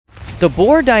The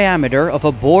bore diameter of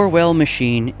a borewell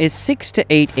machine is 6 to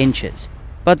 8 inches,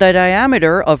 but the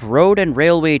diameter of road and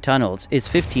railway tunnels is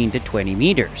 15 to 20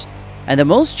 meters. And the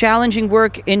most challenging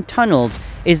work in tunnels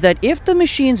is that if the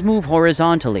machines move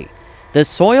horizontally, the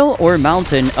soil or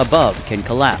mountain above can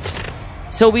collapse.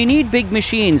 So we need big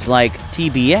machines like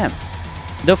TBM.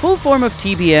 The full form of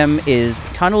TBM is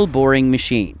tunnel boring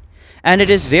machine, and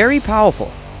it is very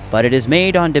powerful, but it is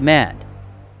made on demand.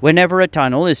 Whenever a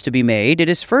tunnel is to be made, it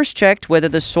is first checked whether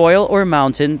the soil or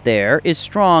mountain there is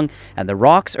strong and the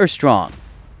rocks are strong,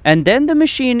 and then the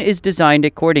machine is designed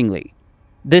accordingly.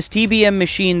 This TBM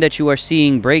machine that you are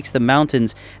seeing breaks the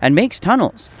mountains and makes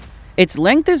tunnels. Its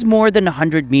length is more than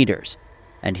 100 meters,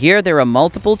 and here there are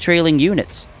multiple trailing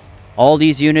units. All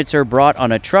these units are brought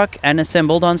on a truck and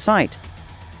assembled on site.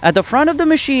 At the front of the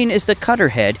machine is the cutter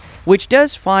head, which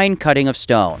does fine cutting of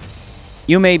stone.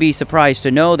 You may be surprised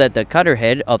to know that the cutter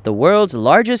head of the world's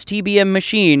largest TBM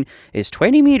machine is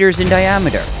 20 meters in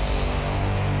diameter.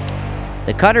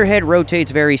 The cutter head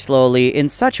rotates very slowly in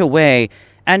such a way,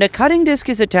 and a cutting disc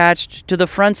is attached to the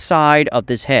front side of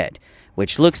this head,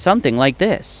 which looks something like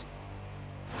this.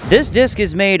 This disc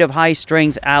is made of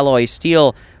high-strength alloy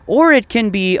steel, or it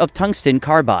can be of tungsten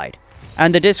carbide,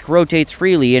 and the disc rotates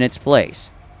freely in its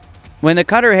place. When the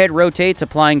cutter head rotates,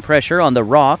 applying pressure on the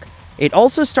rock, it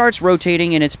also starts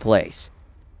rotating in its place.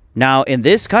 Now, in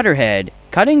this cutter head,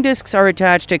 cutting discs are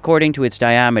attached according to its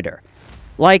diameter.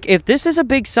 Like if this is a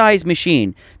big size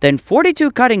machine, then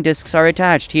 42 cutting discs are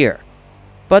attached here.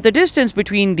 But the distance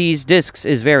between these discs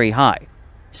is very high,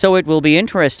 so it will be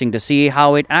interesting to see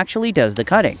how it actually does the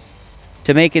cutting.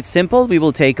 To make it simple, we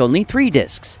will take only 3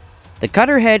 discs. The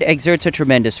cutter head exerts a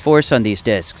tremendous force on these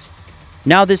discs.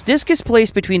 Now this disc is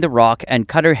placed between the rock and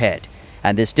cutter head,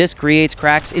 and this disc creates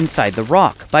cracks inside the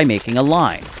rock by making a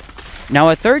line. Now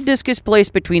a third disc is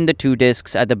placed between the 2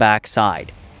 discs at the back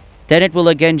side. Then it will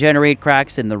again generate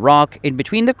cracks in the rock in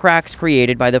between the cracks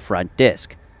created by the front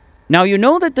disc. Now you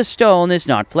know that the stone is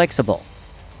not flexible,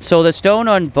 so the stone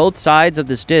on both sides of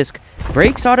this disc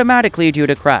breaks automatically due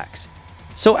to cracks.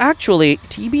 So actually,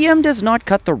 TBM does not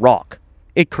cut the rock.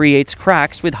 It creates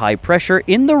cracks with high pressure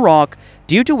in the rock,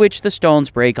 due to which the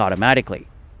stones break automatically.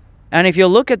 And if you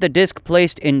look at the disc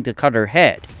placed in the cutter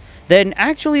head, then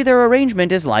actually their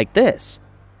arrangement is like this.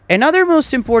 Another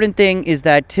most important thing is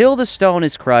that till the stone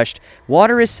is crushed,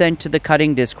 water is sent to the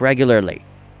cutting disc regularly,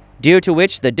 due to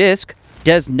which the disc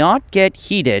does not get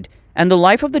heated and the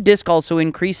life of the disc also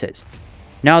increases.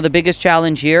 Now the biggest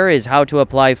challenge here is how to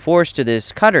apply force to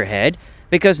this cutter head,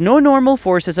 because no normal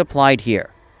force is applied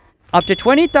here. Up to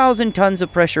 20,000 tons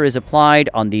of pressure is applied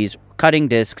on these cutting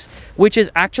discs, which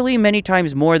is actually many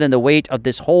times more than the weight of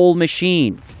this whole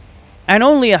machine. And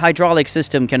only a hydraulic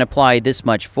system can apply this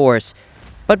much force.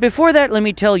 But before that, let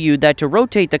me tell you that to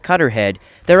rotate the cutter head,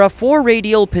 there are 4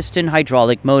 radial piston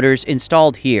hydraulic motors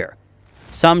installed here.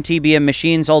 Some TBM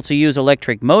machines also use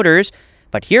electric motors,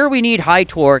 but here we need high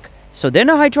torque, so then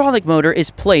a hydraulic motor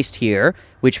is placed here,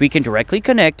 which we can directly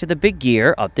connect to the big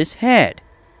gear of this head.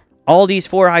 All these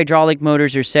 4 hydraulic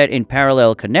motors are set in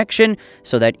parallel connection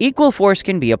so that equal force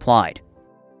can be applied.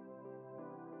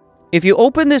 If you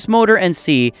open this motor and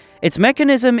see, its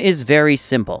mechanism is very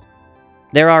simple.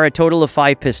 There are a total of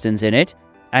 5 pistons in it,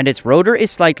 and its rotor is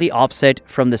slightly offset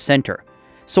from the center.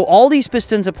 So all these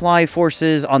pistons apply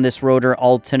forces on this rotor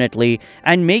alternately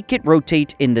and make it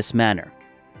rotate in this manner.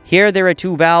 Here there are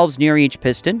 2 valves near each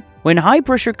piston. When high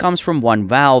pressure comes from one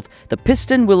valve, the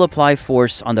piston will apply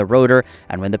force on the rotor,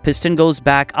 and when the piston goes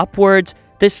back upwards,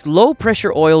 this low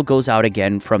pressure oil goes out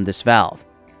again from this valve.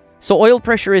 So oil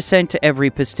pressure is sent to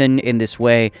every piston in this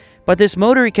way, but this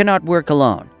motor cannot work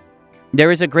alone.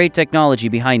 There is a great technology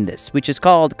behind this, which is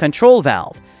called control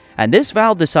valve, and this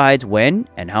valve decides when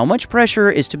and how much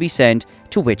pressure is to be sent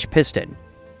to which piston,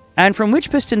 and from which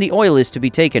piston the oil is to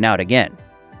be taken out again.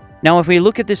 Now, if we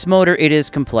look at this motor, it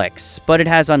is complex, but it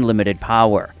has unlimited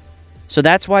power. So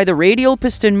that's why the radial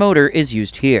piston motor is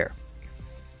used here.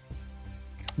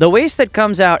 The waste that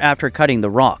comes out after cutting the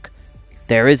rock,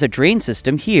 there is a drain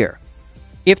system here.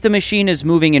 If the machine is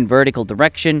moving in vertical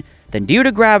direction, then due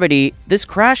to gravity, this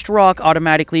crashed rock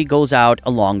automatically goes out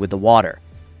along with the water.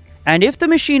 And if the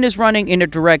machine is running in a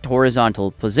direct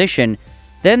horizontal position,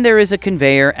 then there is a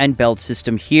conveyor and belt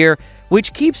system here,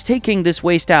 which keeps taking this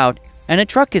waste out, and a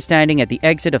truck is standing at the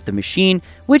exit of the machine,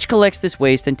 which collects this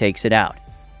waste and takes it out.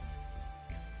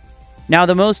 Now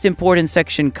the most important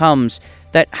section comes,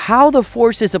 that how the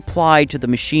force is applied to the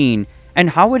machine and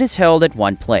how it is held at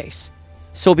one place.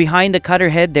 So behind the cutter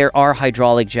head there are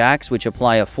hydraulic jacks which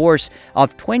apply a force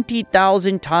of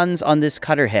 20,000 tons on this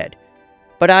cutter head.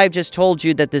 but I've just told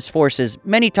you that this force is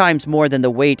many times more than the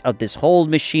weight of this whole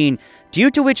machine, due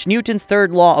to which Newton's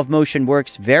third law of motion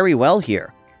works very well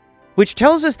here. Which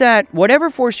tells us that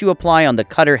whatever force you apply on the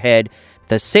cutter head,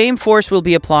 the same force will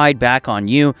be applied back on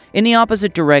you in the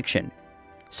opposite direction.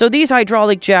 So these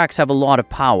hydraulic jacks have a lot of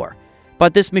power,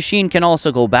 but this machine can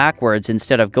also go backwards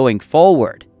instead of going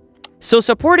forward. So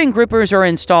supporting grippers are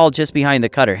installed just behind the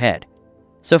cutter head.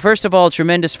 So first of all,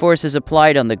 tremendous force is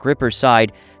applied on the gripper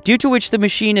side, due to which the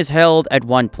machine is held at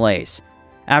one place.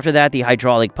 After that, the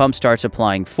hydraulic pump starts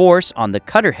applying force on the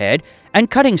cutter head,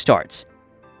 and cutting starts.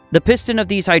 The piston of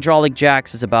these hydraulic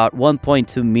jacks is about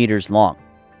 1.2 meters long.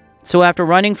 So after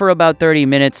running for about 30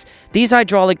 minutes, these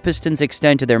hydraulic pistons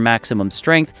extend to their maximum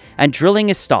strength, and drilling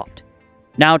is stopped.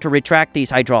 Now, to retract these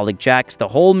hydraulic jacks, the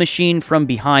whole machine from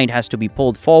behind has to be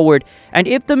pulled forward, and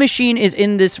if the machine is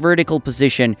in this vertical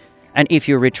position, and if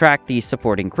you retract the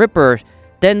supporting gripper,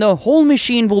 then the whole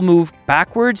machine will move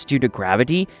backwards due to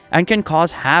gravity and can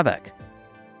cause havoc.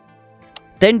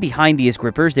 Then behind these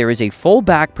grippers, there is a full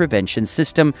back prevention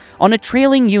system on a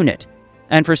trailing unit,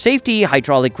 and for safety,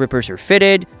 hydraulic grippers are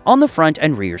fitted on the front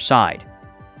and rear side.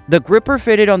 The gripper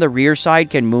fitted on the rear side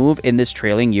can move in this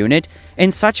trailing unit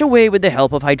in such a way with the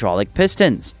help of hydraulic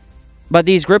pistons. But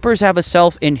these grippers have a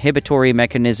self-inhibitory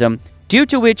mechanism, due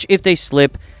to which if they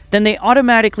slip, then they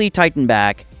automatically tighten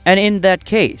back, and in that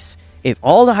case, if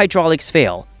all the hydraulics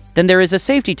fail, then there is a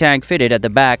safety tank fitted at the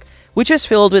back which is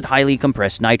filled with highly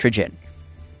compressed nitrogen.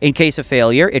 In case of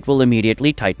failure, it will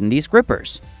immediately tighten these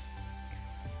grippers.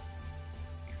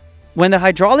 When the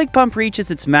hydraulic pump reaches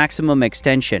its maximum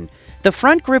extension, the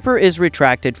front gripper is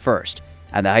retracted first,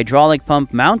 and the hydraulic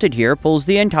pump mounted here pulls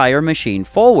the entire machine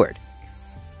forward.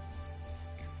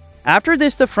 After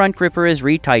this, the front gripper is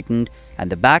retightened, and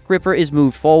the back gripper is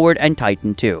moved forward and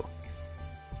tightened too.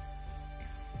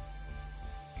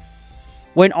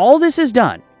 When all this is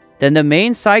done, then the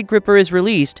main side gripper is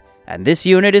released, and this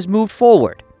unit is moved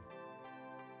forward.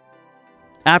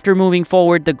 After moving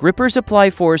forward, the grippers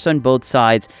apply force on both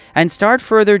sides and start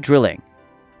further drilling.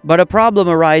 But a problem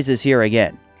arises here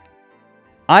again.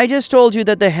 I just told you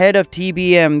that the head of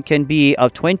TBM can be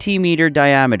of 20-meter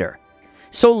diameter.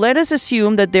 So let us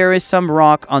assume that there is some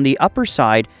rock on the upper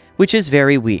side which is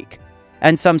very weak,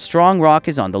 and some strong rock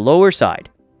is on the lower side.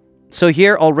 So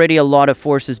here already a lot of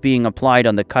force is being applied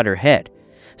on the cutter head.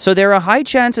 So there are high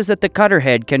chances that the cutter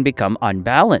head can become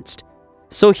unbalanced.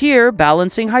 So here,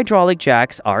 balancing hydraulic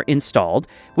jacks are installed,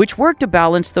 which work to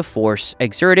balance the force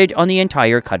exerted on the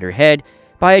entire cutter head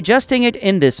by adjusting it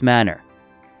in this manner.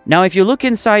 Now, if you look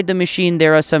inside the machine,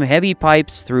 there are some heavy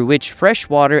pipes through which fresh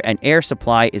water and air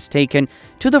supply is taken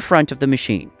to the front of the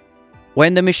machine.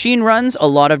 When the machine runs, a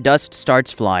lot of dust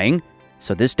starts flying,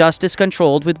 so this dust is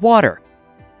controlled with water.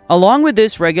 Along with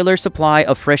this, regular supply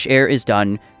of fresh air is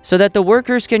done so that the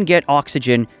workers can get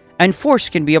oxygen, and force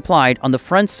can be applied on the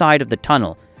front side of the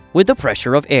tunnel with the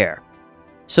pressure of air.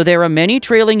 So there are many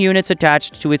trailing units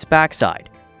attached to its backside.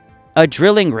 A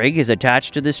drilling rig is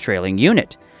attached to this trailing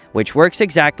unit, which works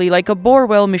exactly like a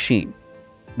borewell machine.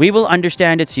 We will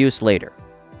understand its use later.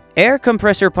 Air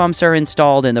compressor pumps are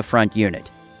installed in the front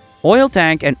unit. Oil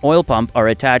tank and oil pump are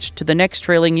attached to the next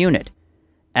trailing unit.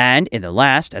 And in the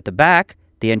last, at the back,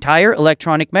 the entire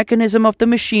electronic mechanism of the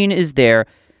machine is there,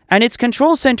 and its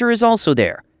control center is also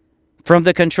there. From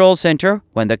the control center,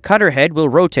 when the cutter head will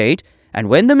rotate, and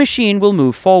when the machine will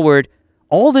move forward,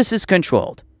 all this is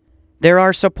controlled. There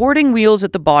are supporting wheels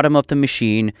at the bottom of the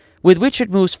machine with which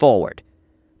it moves forward.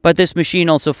 But this machine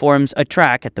also forms a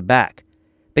track at the back,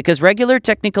 because regular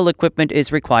technical equipment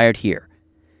is required here.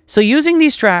 So using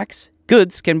these tracks,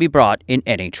 goods can be brought in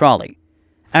any trolley.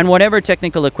 And whatever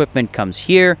technical equipment comes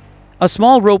here, a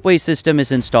small ropeway system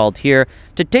is installed here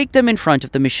to take them in front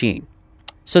of the machine.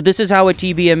 So this is how a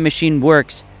TBM machine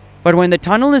works, but when the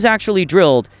tunnel is actually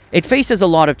drilled, it faces a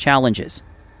lot of challenges.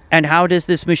 And how does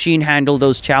this machine handle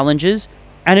those challenges?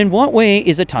 And in what way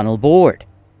is a tunnel bored?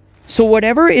 So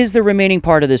whatever is the remaining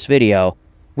part of this video,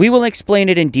 we will explain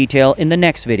it in detail in the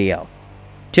next video.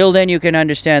 Till then, you can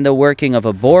understand the working of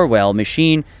a borewell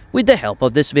machine with the help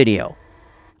of this video.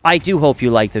 I do hope you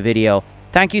liked the video.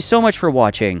 Thank you so much for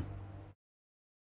watching.